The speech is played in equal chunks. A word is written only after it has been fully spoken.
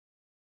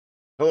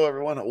Hello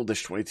everyone,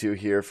 Oldish22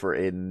 here for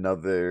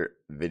another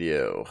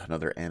video,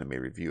 another anime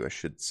review, I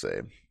should say.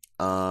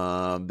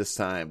 This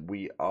time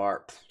we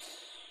are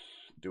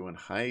doing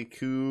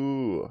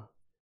Haiku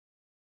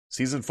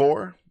season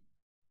 4,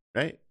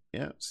 right?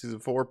 Yeah,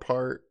 season 4,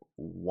 part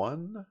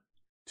 1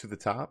 to the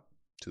top,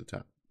 to the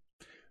top,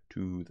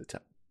 to the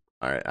top.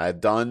 All right,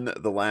 I've done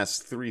the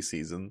last 3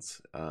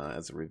 seasons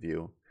as a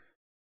review,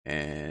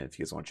 and if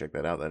you guys want to check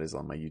that out, that is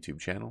on my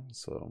YouTube channel.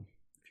 So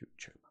if you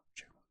check my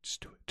channel,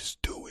 just do it,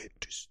 just do it,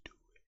 just do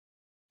it.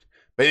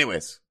 But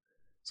anyways,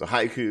 so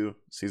Haiku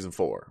season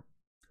 4.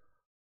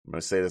 I'm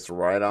gonna say this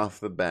right off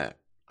the bat.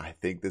 I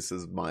think this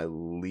is my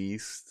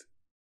least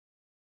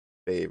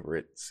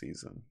favorite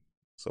season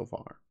so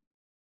far.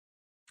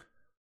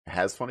 It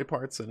has funny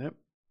parts in it.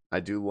 I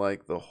do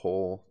like the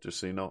whole, just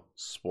so you know,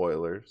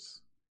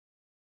 spoilers.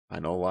 I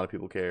know a lot of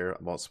people care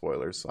about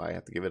spoilers, so I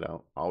have to give it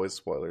out. Always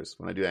spoilers.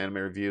 When I do anime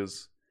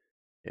reviews,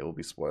 it will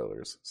be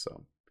spoilers.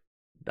 So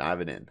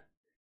diving in.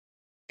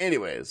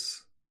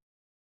 Anyways,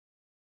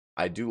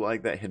 I do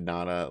like that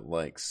Hinata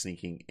like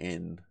sneaking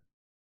in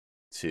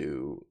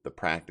to the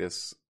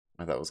practice.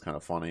 I thought it was kind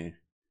of funny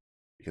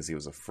because he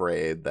was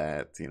afraid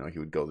that, you know, he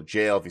would go to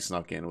jail if he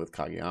snuck in with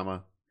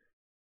Kageyama.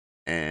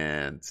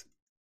 And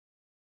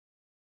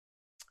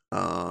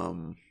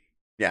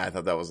yeah, I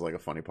thought that was like a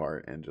funny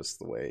part, and just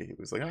the way he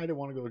was like, I didn't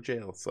want to go to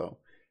jail. So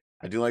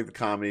I do like the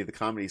comedy. The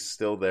comedy's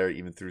still there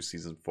even through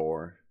season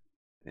 4,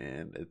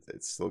 and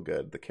it's still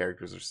good. The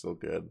characters are still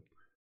good.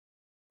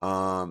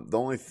 The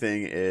only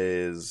thing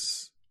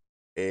is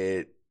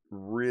it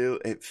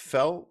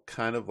felt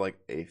kind of like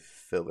a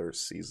filler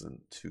season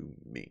to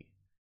me.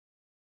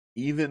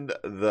 Even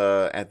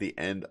the at the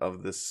end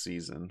of this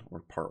season,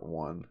 or part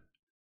 1,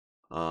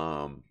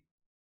 um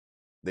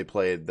they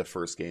played the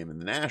first game in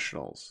the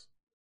Nationals.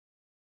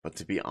 But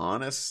to be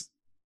honest,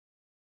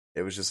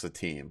 it was just a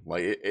team.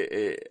 Like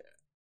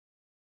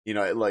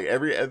like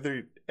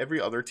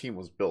every other team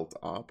was built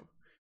up,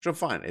 which I'm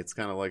fine. It's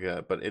kind of like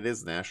but it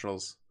is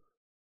Nationals,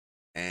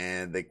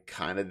 and they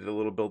kind of did a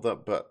little build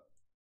up, but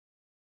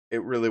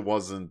it really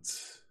wasn't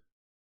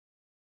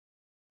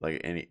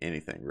like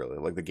anything really.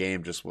 Like the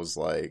game just was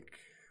like,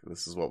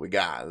 this is what we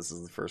got. This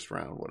is the first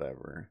round,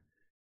 whatever.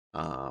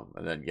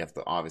 And then you have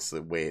to obviously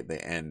wait. They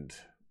end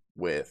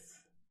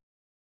with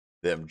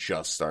them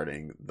just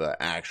starting the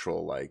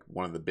actual, like,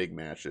 one of the big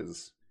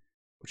matches,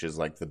 which is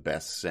like the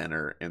best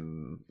center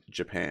in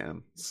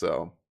Japan.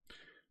 So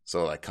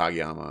like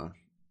Kageyama,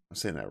 I'm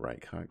saying that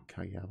right?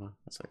 Kageyama,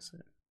 that's how I say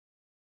it.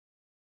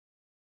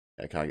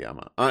 Yeah,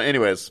 Kageyama.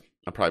 Anyways,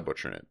 I'm probably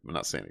butchering it. I'm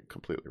not saying it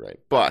completely right,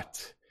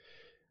 but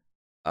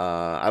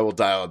I will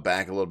dial it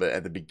back a little bit.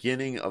 At the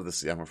beginning of the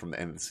season, from the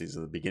end of the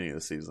season, the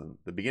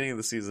beginning of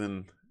the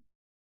season,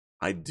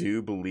 I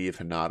do believe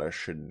Hinata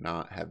should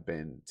not have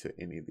been to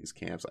any of these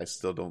camps. I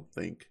still don't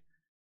think,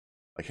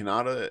 like,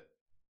 Hinata,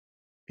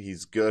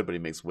 he's good, but he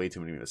makes way too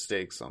many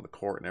mistakes on the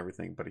court and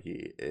everything. But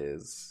he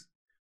is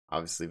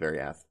obviously very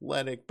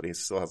athletic, but he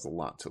still has a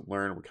lot to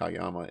learn. Where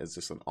Kageyama is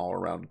just an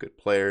all-around good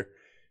player.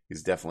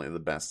 He's definitely the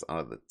best out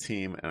of the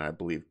team, and I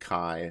believe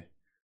Kai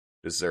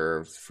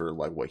deserved for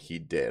like what he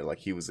did. Like,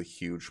 he was a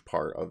huge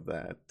part of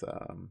that.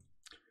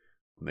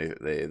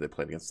 They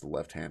played against the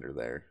left-hander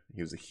there.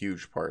 He was a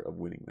huge part of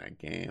winning that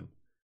game,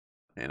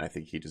 and I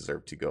think he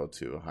deserved to go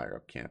to a higher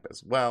up camp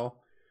as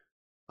well.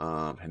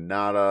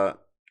 Hinata,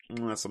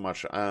 not so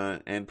much,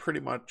 and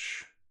pretty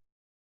much.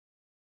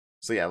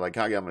 So yeah, like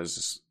Kageyama is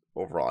just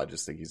overall, I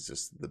just think he's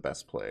just the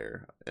best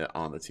player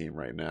on the team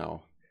right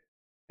now,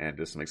 and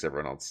just makes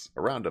everyone else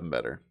around him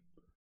better.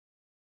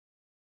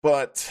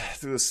 But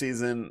through the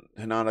season,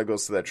 Hinata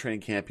goes to that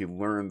training camp. He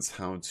learns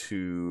how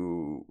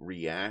to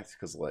react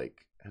because,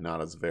 like,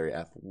 Hinata's very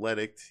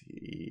athletic.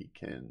 He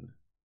can.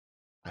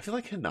 I feel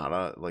like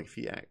Hinata, like, if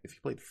he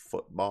played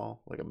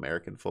football, like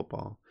American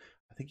football,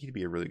 I think he'd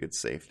be a really good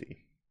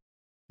safety.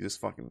 He's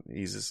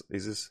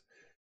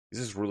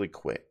just really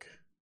quick,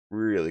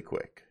 really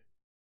quick,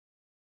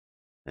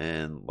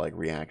 and like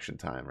reaction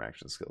time,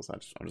 reaction skills.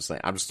 I'm just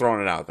saying. I'm just throwing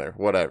it out there.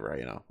 Whatever,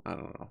 I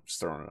don't know. Just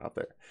throwing it out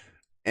there.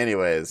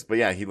 Anyways, but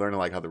yeah, he learned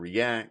like how to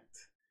react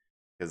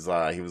because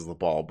he was the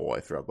ball boy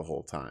throughout the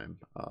whole time.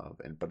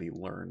 But he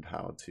learned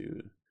how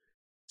to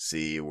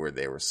see where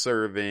they were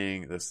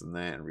serving this and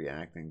that and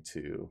reacting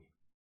to.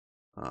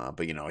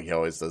 But he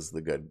always does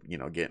the good.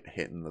 Get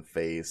hit in the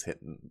face,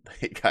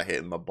 he got hit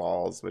in the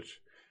balls,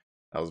 which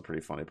that was a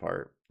pretty funny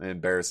part.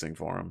 Embarrassing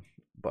for him,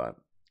 but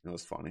it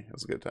was funny. It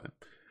was a good time.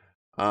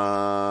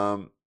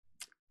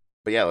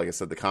 But yeah, like I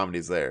said, the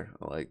comedy's there.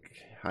 Like,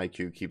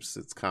 Haikyuu keeps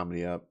its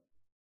comedy up.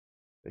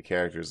 The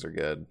characters are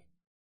good.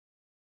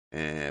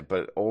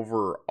 But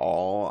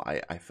overall,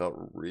 I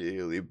felt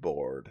really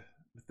bored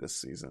with this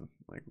season.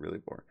 Like, really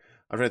bored.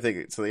 I'm trying to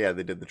think. So yeah,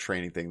 they did the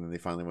training thing, then they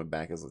finally went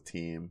back as a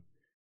team.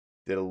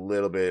 Did a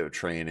little bit of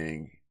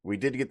training. We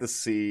did get to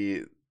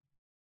see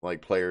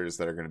like players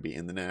that are going to be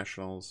in the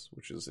Nationals,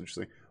 which is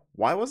interesting.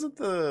 Why wasn't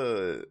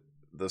the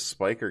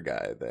spiker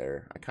guy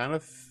there? I kind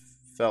of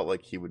felt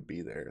like he would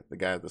be there. The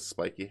guy with the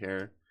spiky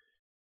hair.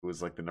 who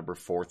was like the number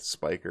 4th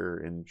spiker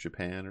in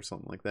Japan or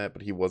something like that,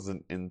 but he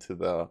wasn't into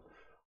the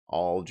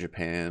all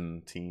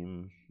Japan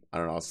team. I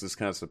don't know. I was just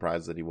kind of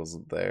surprised that he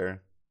wasn't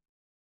there.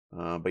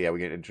 But yeah, we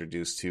get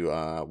introduced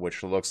to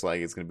which looks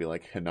like it's gonna be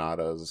like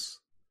Hinata's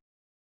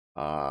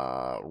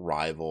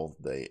rival,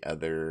 the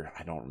other,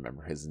 I don't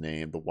remember his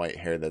name, the white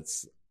hair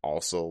that's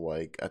also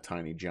like a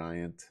tiny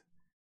giant.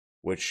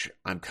 Which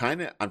I'm trying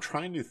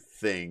to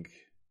think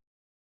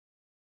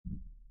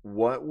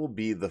what will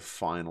be the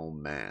final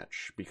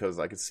match, because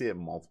I could see it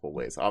multiple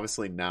ways.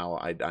 Obviously now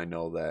I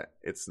know that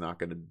it's not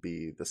going to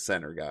be the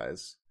center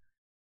guys,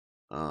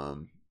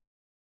 and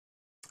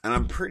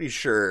I'm pretty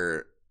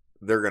sure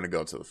they're going to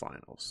go to the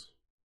finals.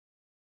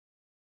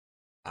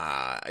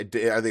 Are they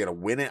going to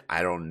win it?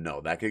 I don't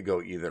know. That could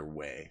go either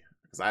way,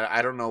 because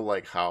I don't know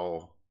like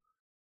how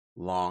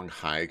long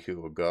Haiku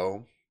will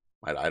go.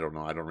 I don't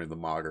know. I don't read the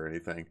manga or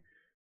anything.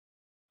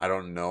 I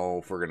don't know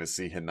if we're gonna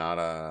see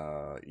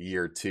Hinata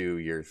year 2,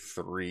 year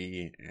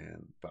 3,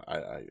 but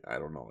I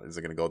don't know. Is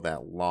it gonna go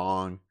that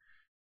long,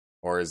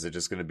 or is it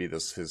just gonna be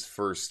his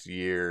first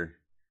year?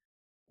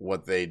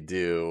 What they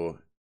do,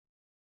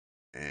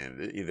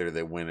 and either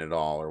they win it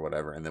all or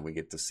whatever, and then we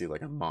get to see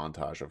like a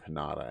montage of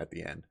Hinata at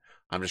the end.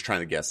 I'm just trying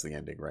to guess the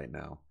ending right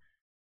now,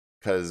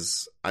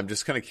 because I'm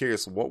just kind of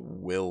curious what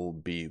will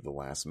be the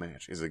last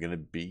match. Is it gonna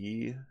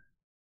be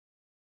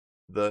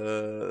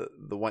the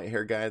white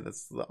hair guy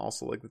that's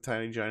also like the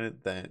tiny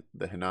giant, that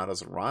the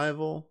Hinata's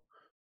rival,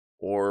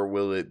 or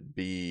will it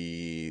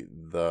be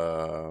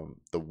the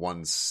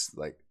one's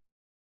like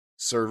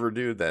server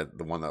dude, that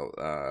the one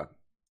that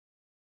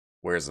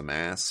wears a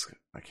mask?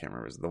 I can't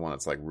remember, the one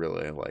that's like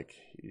really like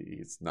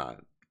he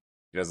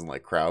doesn't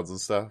like crowds and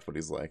stuff, but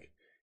he's like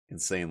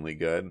insanely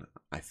good.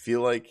 I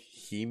feel like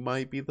he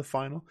might be the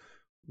final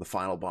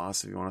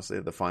boss, if you want to say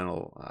the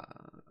final.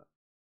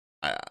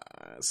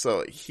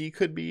 So he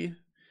could be,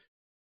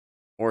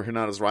 or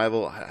Hinata's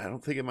rival. I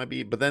don't think it might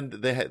be. But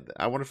then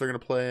I wonder if they're gonna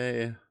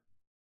play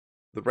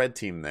the red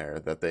team there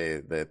that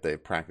they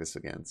practice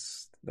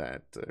against.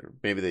 That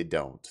maybe they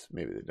don't.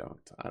 Maybe they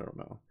don't. I don't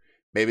know.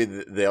 Maybe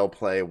they'll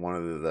play one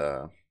of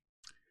the.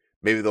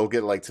 Maybe they'll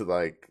get like to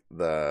like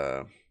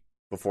the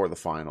before the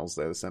finals,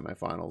 the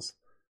semifinals,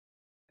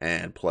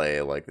 and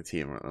play like the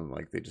team, and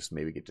like they just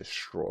maybe get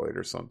destroyed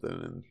or something,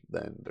 and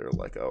then they're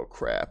like, oh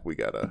crap, we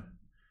gotta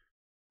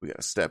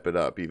step it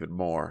up even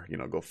more,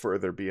 go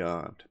further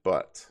beyond.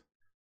 But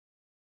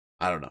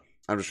I don't know.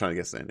 I'm just trying to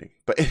guess the ending.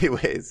 But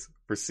anyways,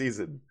 for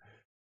season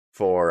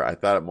 4, I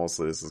thought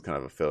mostly this is kind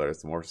of a filler.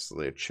 It's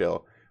mostly a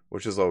chill,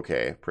 which is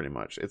okay, pretty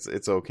much.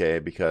 It's okay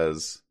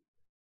because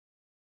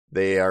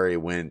they already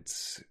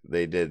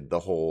they did the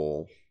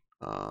whole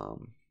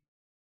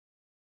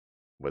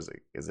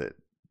is it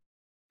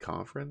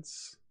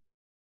conference?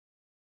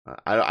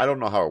 I don't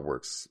know how it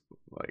works,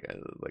 like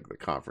the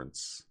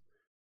conference,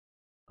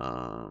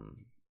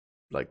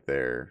 like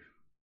their,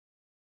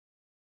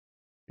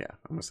 yeah,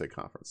 I'm gonna say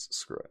conference.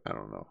 Screw it. I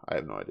don't know. I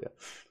have no idea.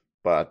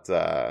 But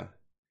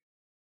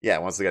yeah,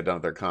 once they got done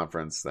with their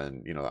conference,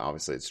 then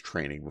obviously it's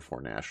training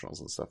before nationals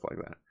and stuff like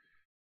that.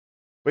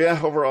 But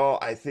yeah, overall,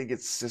 I think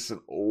it's just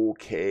an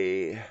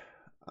okay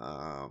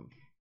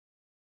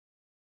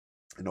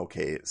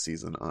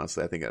season.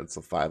 Honestly, I think it's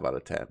a 5 out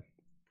of 10.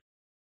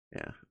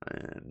 Yeah,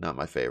 and not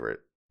my favorite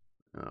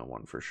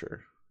one for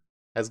sure.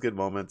 Has good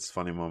moments,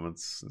 funny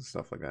moments, and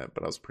stuff like that.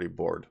 But I was pretty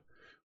bored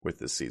with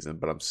this season.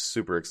 But I'm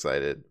super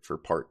excited for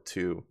part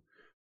 2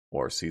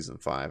 or season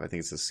 5. I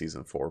think it's a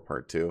season 4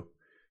 part 2,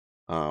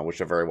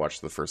 which I've already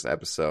watched the first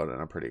episode, and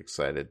I'm pretty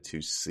excited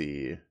to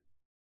see.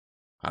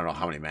 I don't know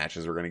how many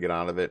matches we're going to get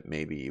out of it.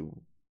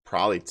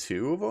 Probably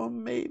 2 of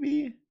them,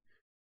 maybe,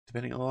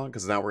 depending on how long.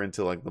 Because now we're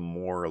into like the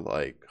more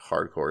like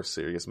hardcore,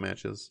 serious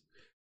matches.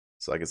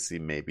 So I could see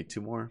maybe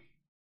 2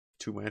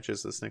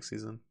 matches this next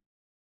season.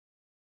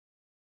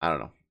 I don't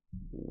know.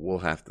 We'll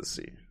have to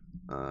see.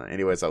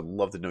 Anyways, I'd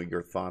love to know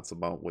your thoughts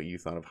about what you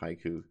thought of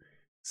Haiku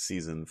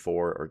season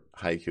 4, or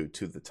Haiku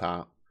to the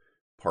Top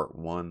part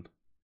 1.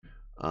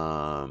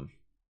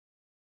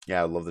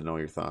 Yeah, I'd love to know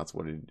your thoughts.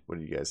 What do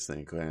you guys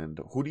think?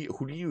 And who do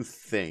you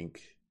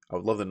think? I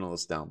would love to know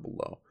this down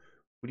below.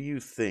 Who do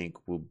you think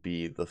will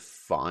be the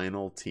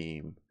final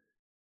team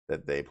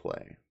that they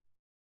play?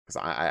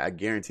 Because I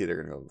guarantee they're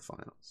going to go to the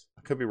finals.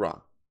 I could be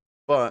wrong,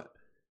 but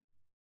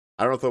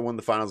I don't know if they'll win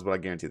the finals, but I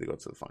guarantee they go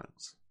to the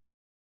finals.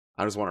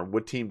 I just wonder,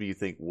 what team do you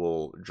think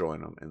will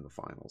join them in the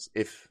finals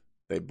if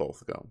they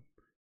both go?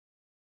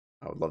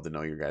 I would love to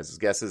know your guys'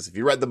 guesses. If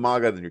you read the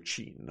manga, then you're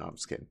cheating. No, I'm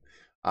just kidding.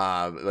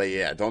 But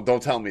yeah,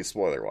 don't tell me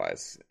spoiler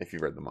wise if you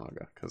read the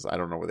manga, because I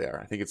don't know where they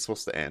are. I think it's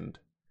supposed to end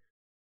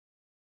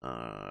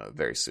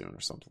very soon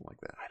or something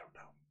like that. I don't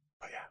know.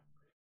 But yeah.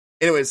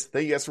 Anyways,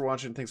 thank you guys for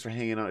watching. Thanks for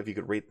hanging out. If you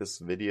could rate this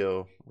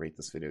video.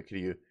 Can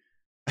you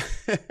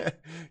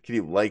can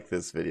you like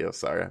this video?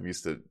 Sorry, I'm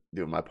used to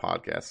doing my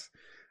podcast.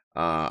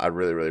 I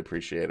really, really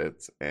appreciate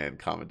it. And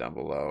comment down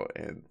below.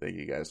 And thank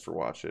you guys for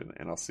watching.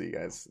 And I'll see you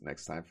guys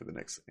next time for the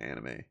next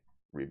anime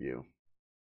review.